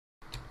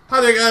Hi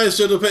there guys,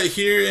 Zb0t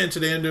here, and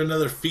today I'm doing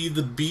another Feed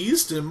the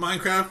Beast in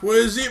Minecraft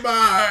with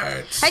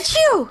Zb0t!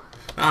 Achoo!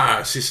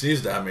 Ah, she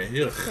sneezed at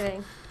me. Ugh.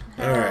 Kidding.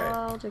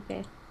 Alright.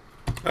 Okay.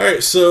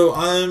 Alright, so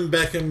I'm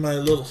back in my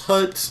little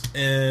hut,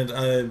 and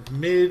I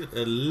made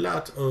a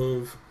lot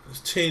of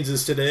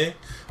changes today.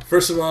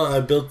 First of all, I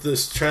built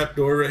this trap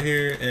door right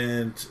here,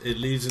 and it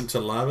leads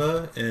into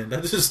lava, and I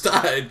just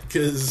died,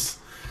 because,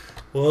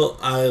 well,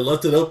 I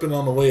left it open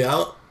on the way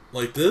out,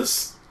 like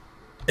this.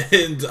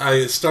 And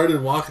I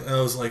started walking, and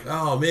I was like,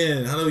 oh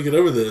man, how do we get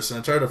over this?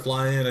 And I tried to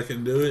fly in, I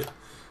couldn't do it.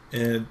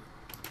 And,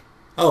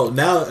 oh,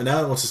 now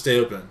it wants to stay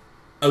open.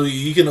 Oh,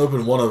 you can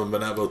open one of them,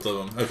 but not both of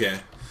them. Okay.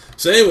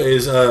 So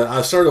anyways,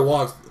 I started to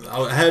walk,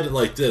 I had it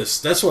like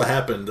this. That's what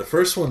happened. The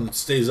first one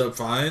stays up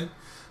fine,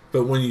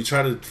 but when you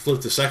try to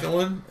flip the second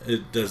one,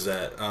 it does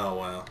that. Oh,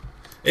 wow.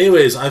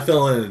 Anyways, I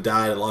fell in and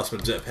died. I lost my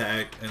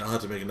jetpack, and I'll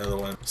have to make another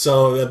one.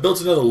 So I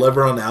built another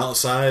lever on the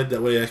outside.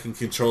 That way I can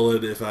control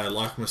it if I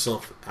lock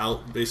myself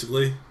out,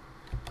 basically.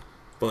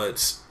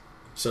 But,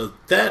 so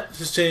that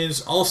has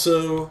changed.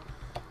 Also,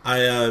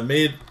 I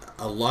made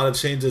a lot of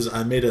changes.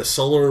 I made a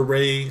solar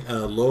array,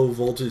 a low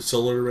voltage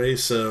solar array.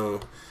 So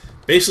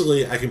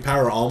basically I can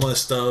power all my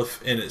stuff,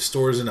 and it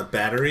stores in a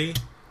battery.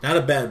 Not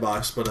a bat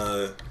box, but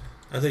I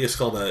think it's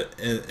called a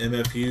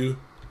MFU.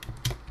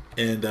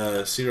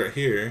 And see right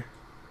here.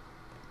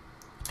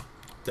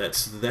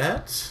 That's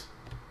that,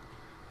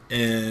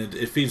 and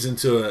it feeds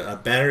into a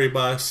battery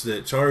box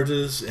that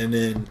charges, and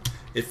then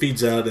it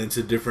feeds out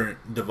into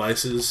different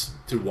devices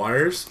through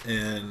wires,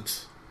 and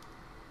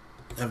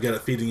I've got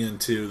it feeding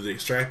into the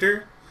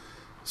extractor.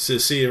 So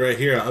see right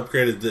here, I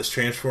upgraded this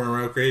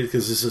transformer upgrade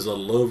because this is a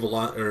low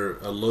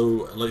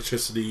low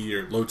electricity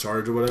or low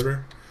charge or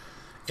whatever,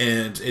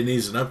 and it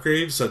needs an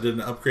upgrade. So I did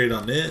an upgrade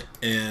on it,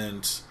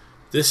 and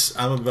this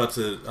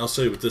I'll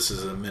show you what this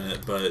is in a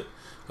minute, but.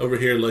 Over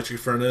here, electric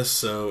furnace,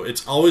 so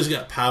it's always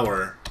got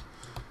power.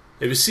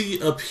 If you see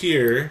up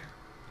here,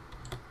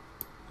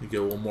 you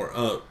go one more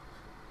up,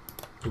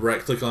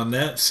 right click on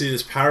that, see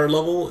this power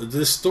level?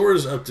 This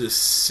stores up to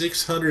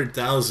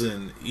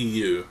 600,000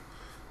 EU.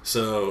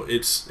 So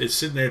it's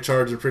sitting there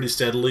charging pretty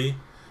steadily.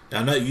 Now,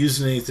 I'm not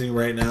using anything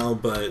right now,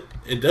 but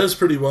it does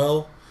pretty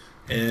well.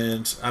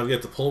 And I've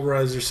got the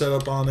polarizer set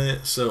up on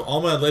it, so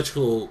all my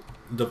electrical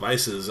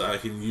devices I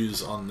can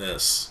use on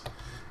this.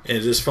 And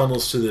it just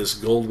funnels to this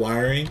gold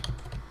wiring,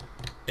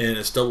 and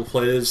it's double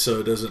plated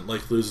so it doesn't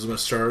like lose as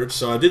much charge.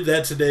 So I did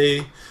that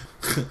today.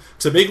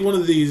 To make one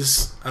of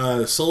these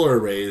solar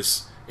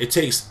arrays, it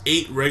takes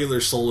 8 regular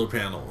solar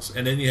panels,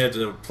 and then you have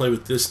to play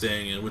with this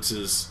thing, which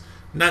is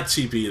not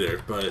cheap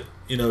either, but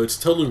you know, it's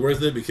totally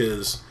worth it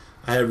because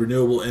I have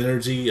renewable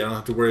energy. I don't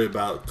have to worry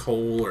about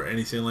coal or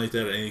anything like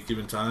that at any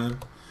given time.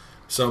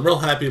 So I'm real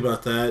happy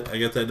about that. I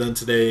got that done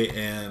today,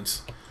 and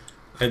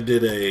I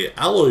did a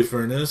alloy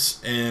furnace,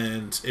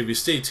 and if you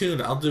stay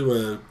tuned, I'll do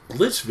a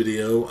glitch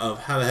video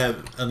of how to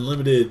have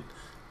unlimited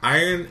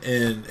iron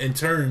and in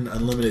turn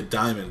unlimited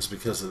diamonds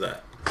because of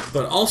that.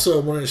 But also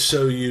I wanted to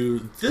show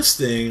you this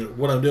thing.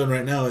 What I'm doing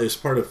right now is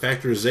part of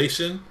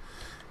factorization,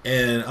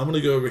 and I'm going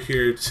to go over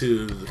here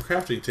to the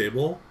crafting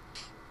table.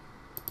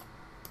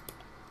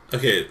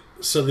 Okay,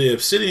 so the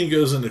obsidian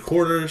goes in the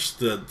corners,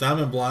 the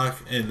diamond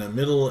block in the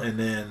middle, and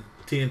then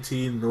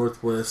TNT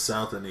northwest,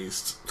 south, and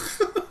east.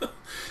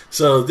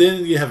 So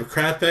then you have a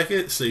craft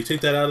packet, so you take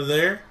that out of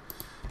there,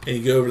 and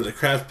you go over to the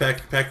craft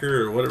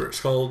packer or whatever it's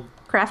called.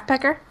 Craft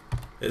pecker?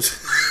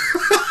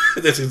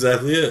 That's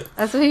exactly it.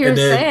 That's what you were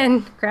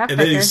saying, craft and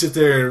pecker. And then you sit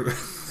there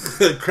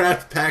and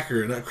craft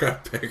packer, not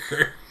craft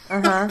pecker.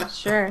 Uh-huh,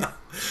 sure.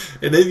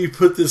 And then you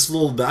put this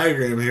little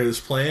diagram here, this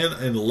plan,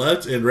 and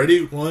left, and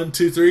ready, 1,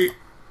 2, 3.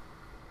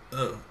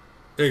 Oh,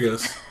 there it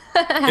goes.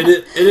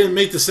 It didn't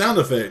make the sound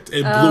effect.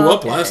 It blew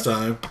up last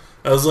time.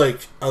 I was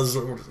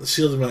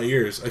shielding my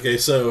ears. Okay,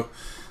 so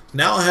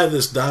now I have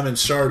this diamond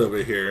shard over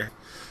here.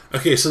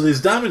 Okay, so these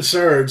diamond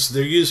shards,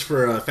 they're used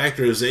for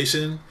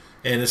factorization,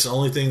 and it's the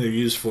only thing they're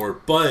used for.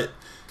 But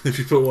if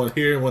you put one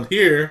here and one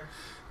here,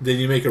 then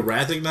you make a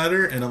wrath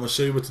igniter, and I'm going to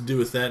show you what to do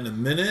with that in a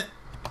minute.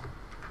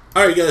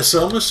 Alright guys,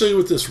 so I'm going to show you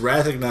what this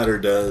wrath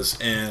igniter does,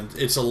 and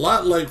it's a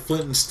lot like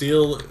flint and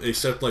steel,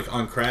 except like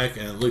on crack,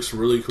 and it looks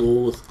really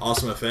cool with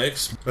awesome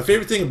effects. My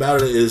favorite thing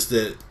about it is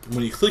that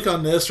when you click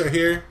on this right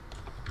here,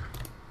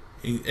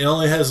 it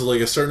only has like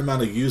a certain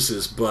amount of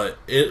uses, but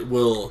it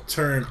will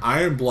turn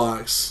iron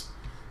blocks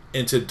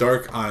into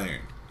dark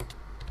iron.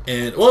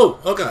 And, whoa,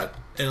 oh god,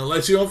 and it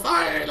lights you on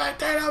fire like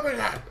that, oh my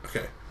god.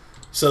 Okay,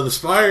 so this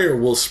fire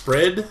will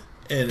spread,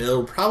 and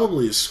it'll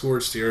probably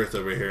scorch the earth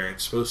over here.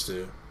 It's supposed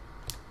to.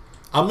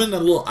 I'm in a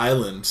little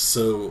island,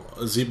 so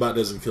Zb0t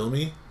doesn't kill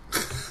me.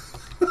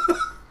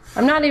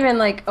 I'm not even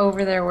like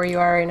over there where you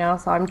are right now,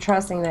 so I'm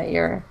trusting that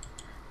you're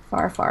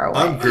far, far away.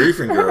 I'm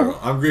griefing, girl.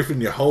 I'm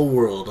griefing your whole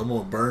world. I'm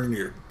gonna burn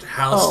your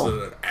house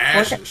to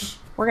ashes.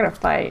 We're gonna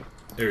fight.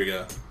 There we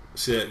go.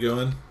 See that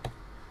going?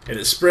 And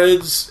it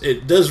spreads.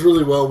 It does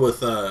really well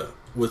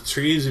with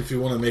trees if you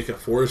want to make a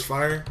forest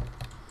fire.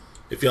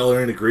 If y'all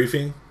are into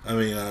griefing, I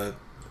mean,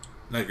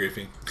 not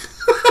griefing.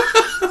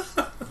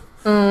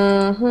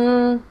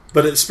 Mm-hmm.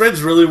 But it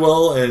spreads really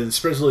well and it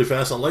spreads really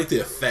fast. I like the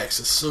effects.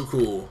 It's so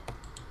cool.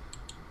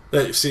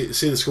 That see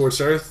the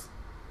scorched earth?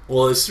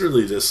 Well, it's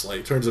really just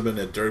like turns them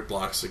into dirt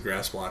blocks, the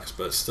grass blocks,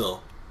 but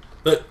still.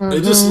 But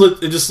it just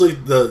lit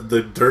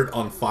the dirt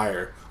on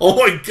fire. Oh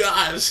my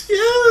gosh!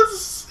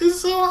 Yes,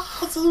 it's so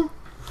awesome.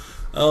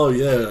 Oh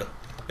yeah.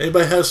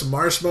 Anybody have some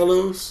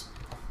marshmallows?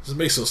 Just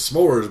make some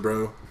s'mores,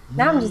 bro.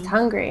 Now I'm just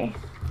hungry.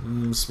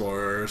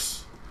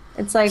 S'mores.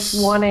 It's like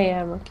 1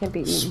 a.m. I can't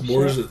be eating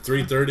S'mores shit. at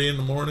 3:30 in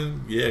the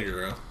morning? Yeah,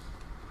 girl.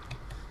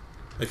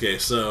 Okay,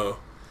 so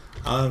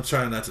I'm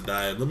trying not to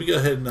die. Let me go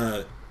ahead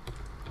and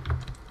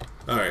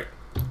alright.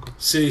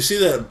 So you see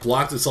that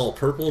block that's all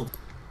purple?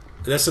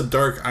 That's a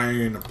dark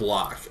iron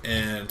block,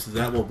 and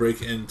that will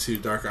break into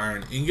dark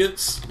iron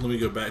ingots. Let me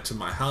go back to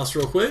my house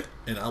real quick,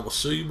 and I will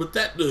show you what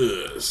that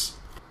does.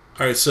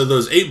 Alright, so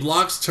those 8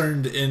 blocks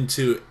turned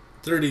into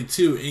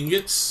 32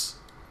 ingots.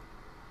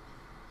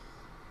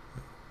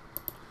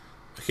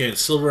 Okay, and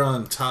silver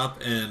on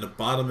top and the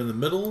bottom in the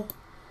middle.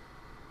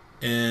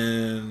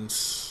 And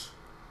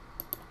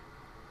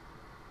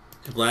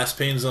glass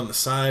panes on the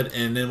side.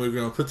 And then we're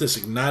going to put this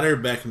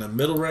igniter back in the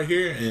middle right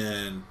here.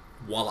 And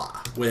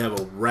voila, we have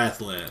a wrath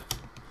lamp.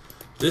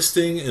 This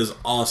thing is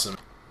awesome.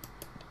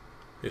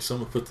 Okay, so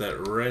I'm going to put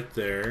that right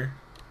there.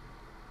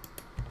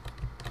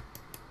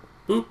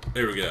 Boop,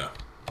 there we go.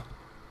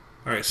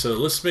 Alright, so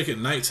let's make it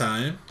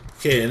nighttime.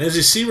 Okay, and as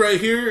you see right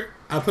here,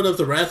 I put up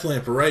the wrath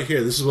lamp right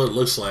here. This is what it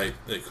looks like.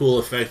 That cool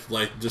effect,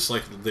 like just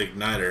like the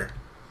igniter.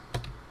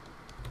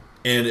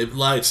 And it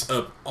lights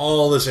up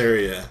all this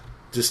area.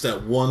 Just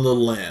that one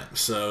little lamp.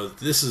 So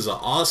this is an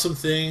awesome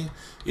thing.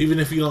 Even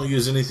if you don't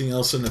use anything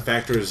else in the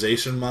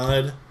factorization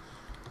mod,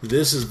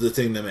 this is the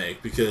thing to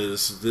make,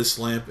 because this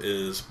lamp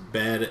is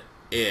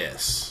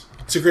badass.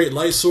 It's a great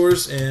light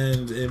source,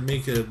 and it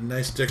make a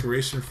nice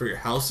decoration for your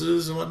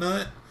houses and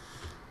whatnot.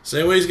 So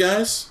anyways,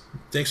 guys,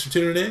 thanks for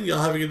tuning in.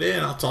 Y'all have a good day,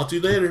 and I'll talk to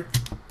you later.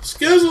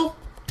 Skizzle!